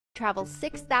travel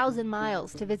 6,000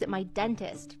 miles to visit my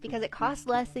dentist because it costs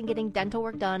less than getting dental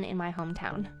work done in my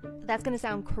hometown. That's gonna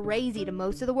sound crazy to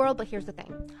most of the world, but here's the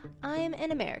thing. I'm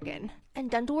an American, and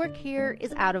dental work here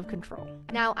is out of control.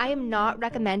 Now, I am not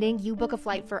recommending you book a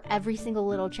flight for every single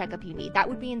little checkup you need. That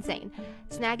would be insane.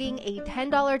 Snagging a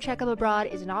 $10 checkup abroad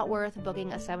is not worth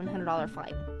booking a $700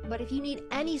 flight. But if you need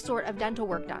any sort of dental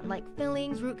work done, like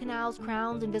fillings, root canals,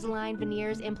 crowns, Invisalign,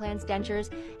 veneers, implants,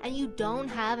 dentures, and you don't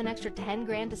have an extra 10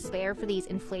 grand to spare for these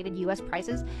inflated US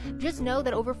prices, just know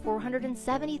that over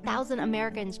 470,000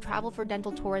 Americans travel for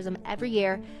dental tourism every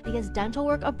year because dental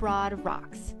work abroad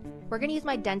rocks. We're going to use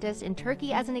my dentist in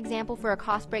Turkey as an example for a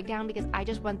cost breakdown because I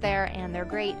just went there and they're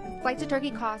great. Flights to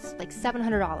Turkey cost like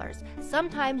 $700.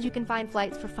 Sometimes you can find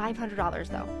flights for $500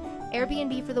 though.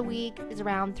 Airbnb for the week is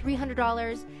around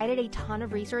 $300. I did a ton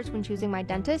of research when choosing my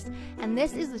dentist, and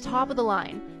this is the top of the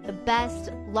line, the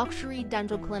best luxury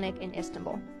dental clinic in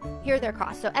Istanbul. Here are their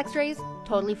costs. So x-rays,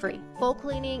 totally free. Full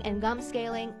cleaning and gum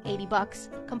scaling,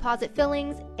 $80. Composite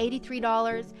fillings,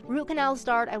 $83. Root canals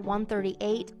start at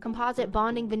 $138. Composite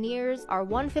bonding veneers are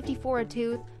 $154 a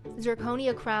tooth.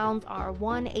 Zirconia crowns are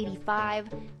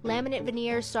 $185. Laminate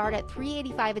veneers start at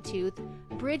 $385 a tooth.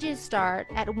 Bridges start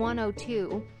at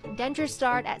 $102. Dentures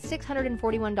start at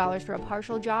 $641 for a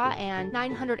partial jaw and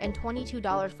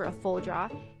 $922 for a full jaw.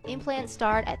 Implants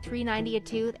start at $390 a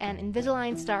tooth, and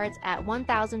Invisalign starts at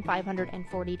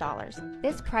 $1,540.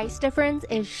 This price difference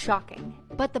is shocking.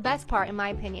 But the best part, in my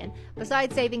opinion,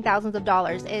 besides saving thousands of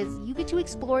dollars, is you get to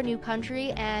explore a new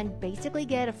country and basically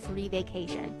get a free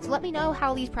vacation. So let me know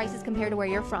how these prices compare to where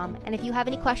you're from, and if you have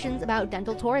any questions about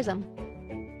dental tourism.